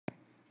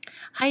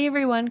Hi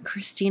everyone,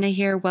 Christina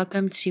here.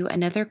 Welcome to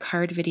another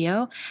card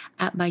video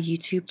at my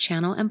YouTube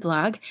channel and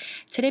blog.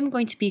 Today I'm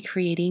going to be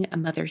creating a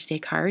Mother's Day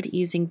card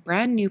using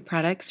brand new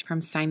products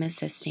from Simon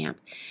Says Stamp.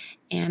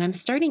 And I'm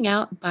starting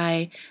out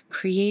by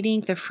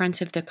creating the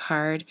front of the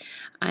card.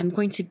 I'm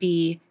going to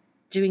be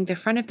doing the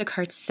front of the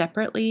card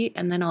separately,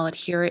 and then I'll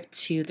adhere it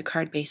to the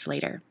card base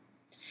later.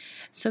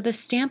 So the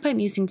stamp I'm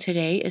using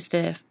today is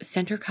the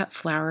Center Cut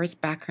Flowers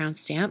background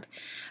stamp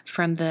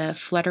from the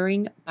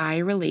Fluttering By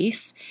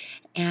release,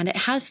 and it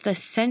has the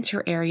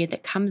center area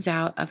that comes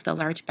out of the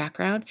large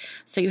background.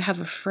 So you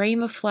have a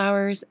frame of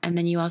flowers, and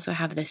then you also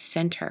have the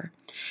center.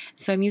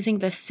 So I'm using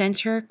the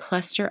center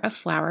cluster of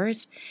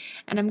flowers,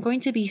 and I'm going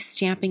to be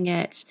stamping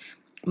it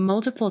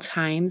multiple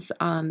times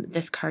on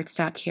this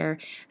cardstock here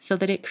so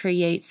that it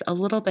creates a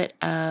little bit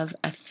of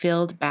a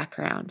filled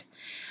background.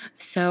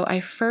 So I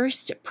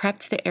first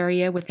prepped the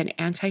area with an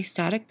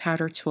anti-static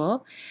powder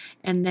tool,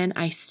 and then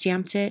I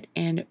stamped it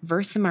in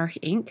VersaMark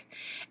ink,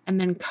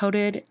 and then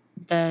coated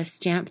the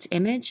stamped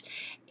image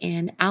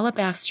in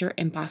Alabaster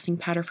embossing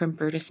powder from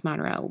Brutus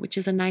Monroe, which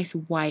is a nice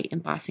white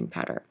embossing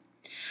powder.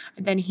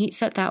 I then heat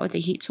set that with a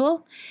heat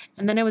tool,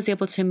 and then I was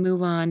able to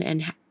move on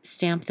and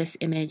stamp this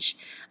image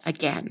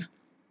again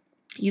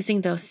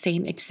using those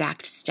same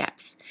exact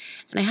steps.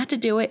 And I had to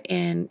do it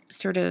in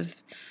sort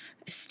of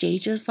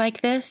stages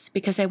like this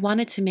because I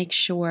wanted to make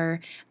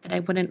sure that I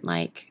wouldn't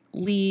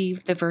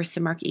leave the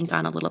VersaMark ink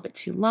on a little bit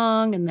too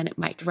long and then it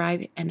might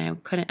dry and I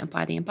couldn't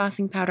apply the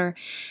embossing powder.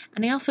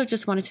 And I also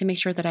just wanted to make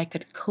sure that I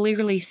could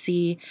clearly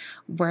see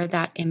where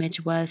that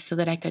image was so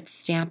that I could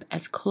stamp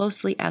as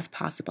closely as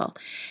possible.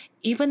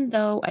 Even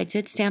though I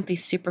did stamp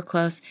these super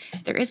close,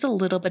 there is a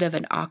little bit of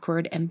an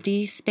awkward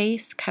empty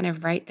space kind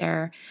of right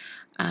there,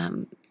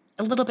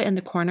 a little bit in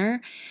the corner.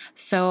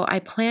 So I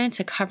plan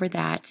to cover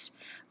that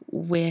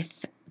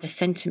with the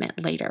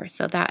sentiment later,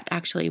 so that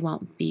actually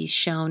won't be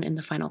shown in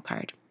the final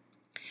card.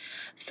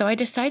 So I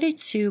decided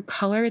to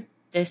color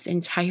this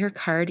entire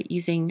card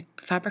using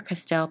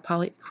Faber-Castell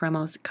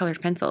Polychromos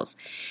colored pencils.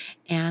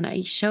 And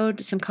I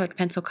showed some colored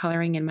pencil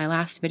coloring in my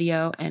last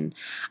video, and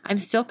I'm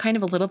still kind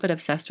of a little bit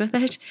obsessed with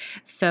it.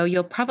 So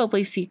you'll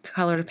probably see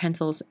colored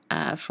pencils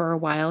for a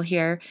while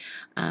here.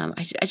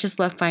 I just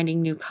love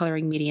finding new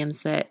coloring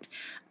mediums that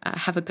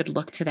have a good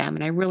look to them,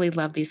 and I really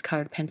love these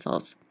colored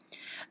pencils.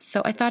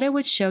 So I thought I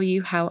would show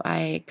you how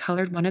I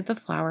colored one of the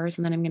flowers,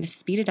 and then I'm going to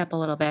speed it up a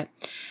little bit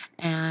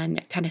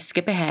and kind of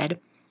skip ahead.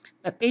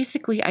 But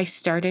basically, I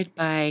started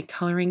by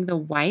coloring the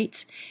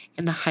white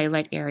in the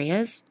highlight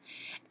areas,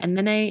 and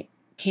then I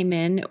came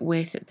in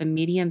with the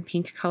medium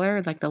pink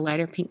color, like the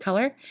lighter pink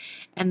color,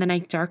 and then I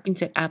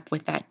darkened it up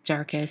with that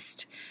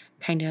darkest,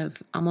 kind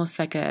of almost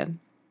like a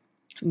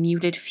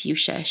muted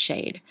fuchsia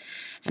shade.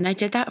 And I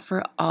did that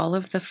for all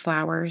of the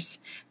flowers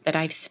that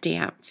I've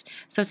stamped.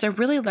 So it's a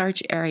really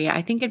large area.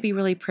 I think it'd be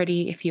really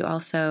pretty if you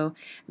also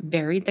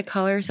varied the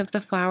colors of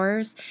the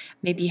flowers.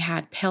 Maybe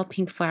had pale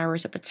pink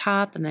flowers at the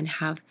top and then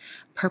have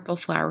purple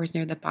flowers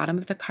near the bottom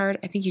of the card.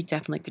 I think you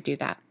definitely could do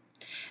that.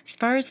 As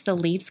far as the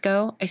leaves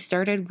go, I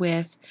started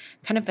with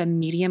kind of a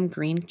medium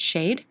green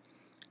shade.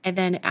 I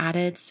then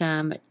added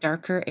some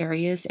darker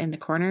areas in the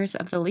corners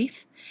of the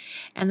leaf.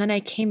 And then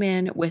I came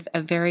in with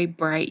a very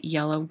bright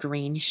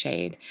yellow-green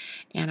shade.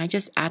 And I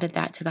just added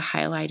that to the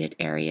highlighted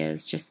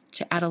areas just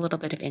to add a little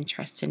bit of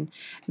interest and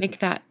make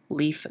that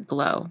leaf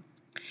glow.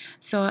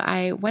 So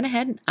I went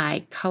ahead and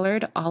I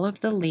colored all of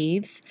the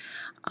leaves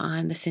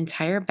on this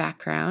entire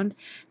background,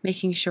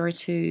 making sure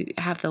to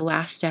have the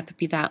last step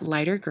be that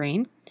lighter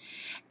green.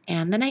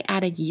 And then I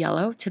added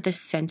yellow to the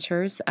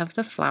centers of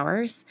the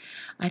flowers.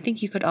 I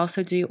think you could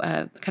also do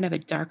a kind of a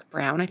dark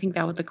brown. I think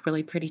that would look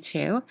really pretty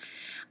too.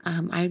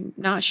 I'm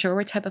not sure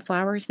what type of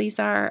flowers these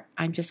are.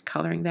 I'm just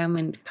coloring them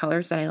in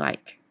colors that I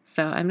like.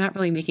 So I'm not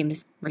really making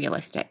this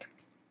realistic.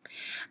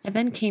 I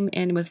then came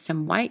in with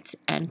some white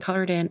and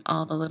colored in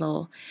all the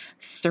little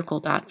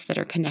circle dots that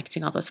are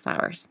connecting all those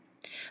flowers.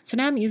 So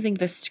now I'm using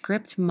the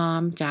Script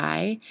Mom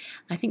die.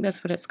 I think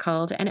that's what it's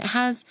called. And it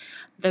has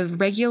the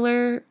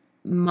regular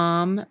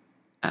mom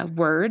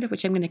word,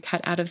 which I'm going to cut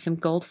out of some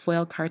gold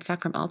foil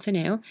cardstock from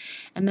Altenew,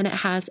 and then it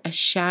has a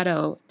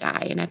shadow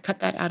die, and I've cut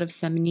that out of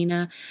some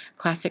Neenah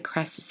Classic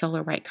Crest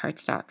Solar White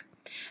cardstock.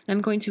 And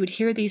I'm going to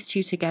adhere these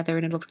two together,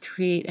 and it'll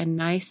create a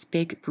nice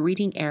big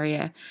greeting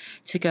area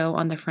to go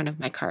on the front of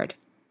my card.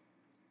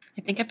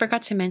 I think I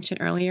forgot to mention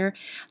earlier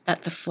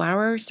that the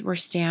flowers were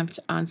stamped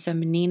on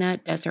some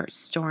Neenah Desert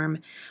Storm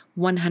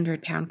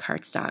 100-pound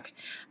cardstock,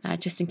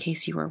 just in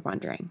case you were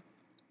wondering.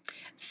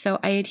 So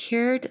I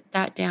adhered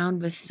that down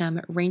with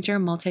some Ranger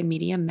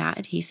Multimedia matte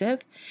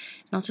adhesive,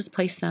 and I'll just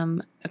place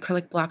some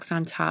acrylic blocks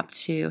on top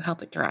to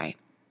help it dry.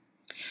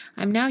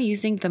 I'm now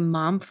using the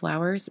Mom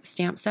Flowers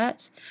stamp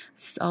set.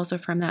 This is also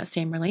from that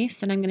same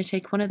release, and I'm going to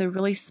take one of the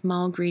really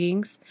small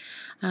greetings.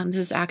 This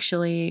is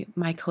actually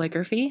my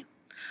calligraphy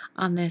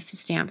on this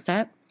stamp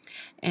set,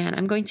 and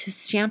I'm going to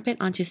stamp it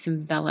onto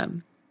some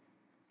vellum.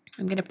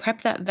 I'm going to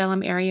prep that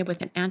vellum area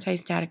with an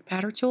anti-static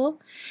powder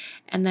tool,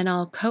 and then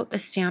I'll coat the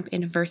stamp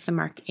in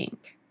VersaMark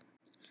ink.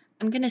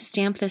 I'm going to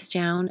stamp this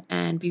down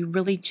and be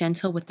really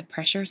gentle with the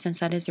pressure since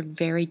that is a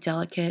very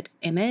delicate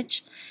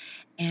image.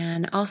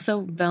 And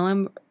also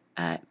vellum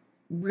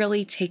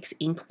really takes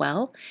ink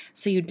well,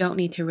 so you don't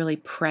need to really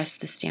press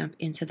the stamp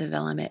into the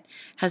vellum. It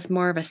has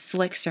more of a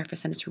slick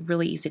surface and it's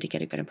really easy to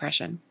get a good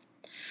impression.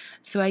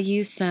 So I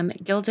used some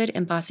gilded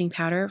embossing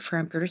powder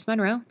from Brutus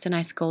Monroe. It's a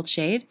nice gold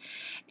shade.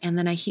 And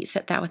then I heat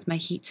set that with my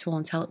heat tool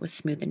until it was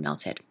smooth and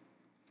melted.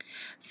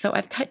 So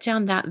I've cut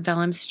down that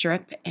vellum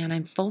strip and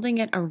I'm folding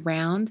it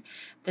around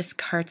this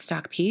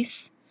cardstock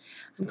piece.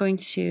 I'm going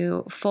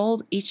to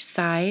fold each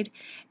side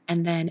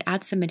and then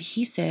add some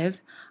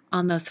adhesive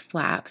on those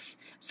flaps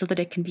so that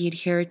it can be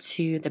adhered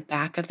to the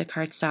back of the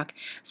cardstock,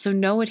 so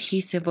no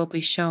adhesive will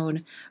be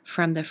shown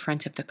from the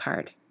front of the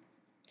card.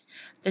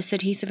 This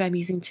adhesive I'm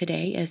using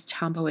today is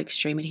Tombow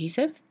Extreme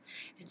Adhesive.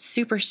 It's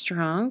super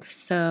strong,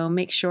 so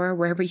make sure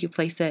wherever you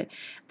place it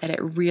that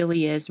it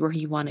really is where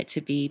you want it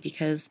to be,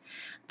 because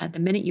the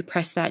minute you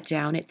press that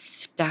down, it's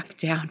stuck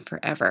down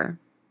forever.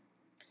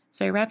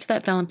 So I wrapped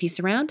that vellum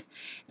piece around,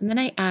 and then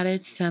I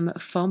added some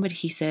foam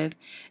adhesive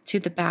to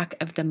the back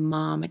of the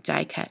mom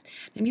die cut.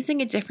 I'm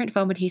using a different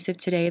foam adhesive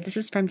today. This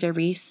is from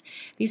Derice.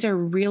 These are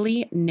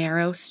really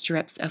narrow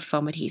strips of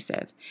foam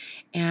adhesive,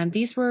 and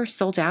these were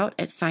sold out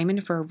at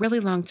Simon for a really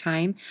long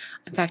time.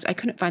 In fact, I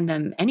couldn't find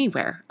them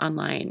anywhere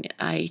online.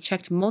 I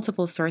checked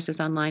multiple sources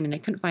online and I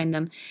couldn't find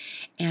them,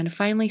 and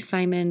finally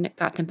Simon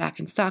got them back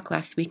in stock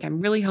last week.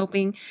 I'm really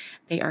hoping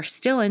they are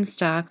still in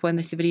stock when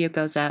this video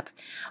goes up.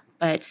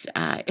 But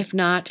if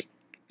not,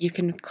 you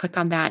can click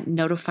on that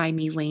notify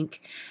me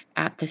link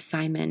at the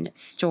Simon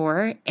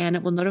store and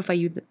it will notify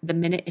you the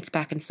minute it's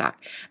back in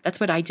stock. That's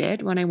what I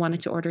did when I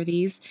wanted to order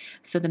these.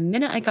 So the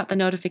minute I got the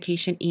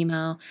notification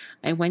email,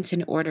 I went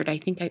and ordered, I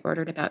think I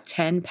ordered about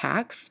 10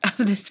 packs of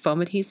this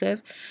foam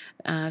adhesive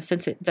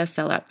since it does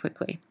sell out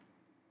quickly.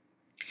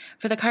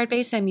 For the card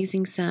base, I'm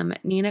using some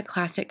Neenah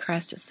Classic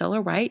Crest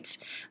Solar White.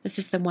 This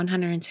is the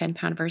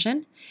 110-pound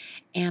version.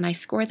 And I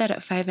scored that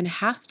at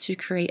 5.5 to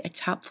create a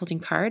top folding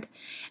card,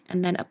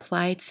 and then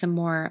applied some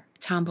more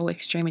Tombow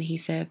Extreme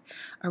Adhesive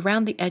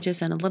around the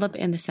edges and a little bit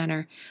in the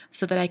center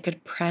so that I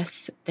could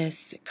press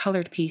this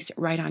colored piece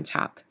right on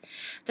top.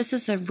 This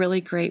is a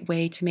really great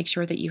way to make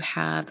sure that you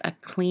have a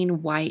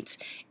clean white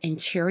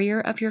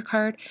interior of your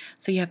card,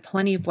 so you have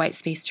plenty of white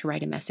space to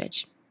write a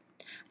message.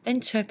 Then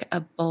took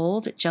a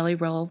bold Jelly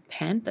Roll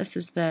pen. This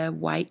is the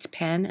white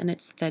pen and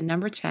it's the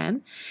number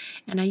 10.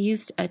 And I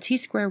used a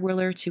T-square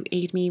ruler to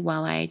aid me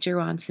while I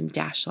drew on some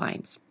dash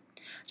lines,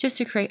 just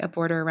to create a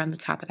border around the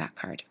top of that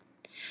card.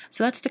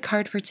 So that's the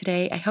card for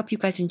today. I hope you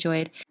guys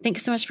enjoyed.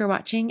 Thanks so much for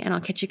watching, and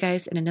I'll catch you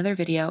guys in another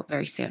video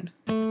very soon.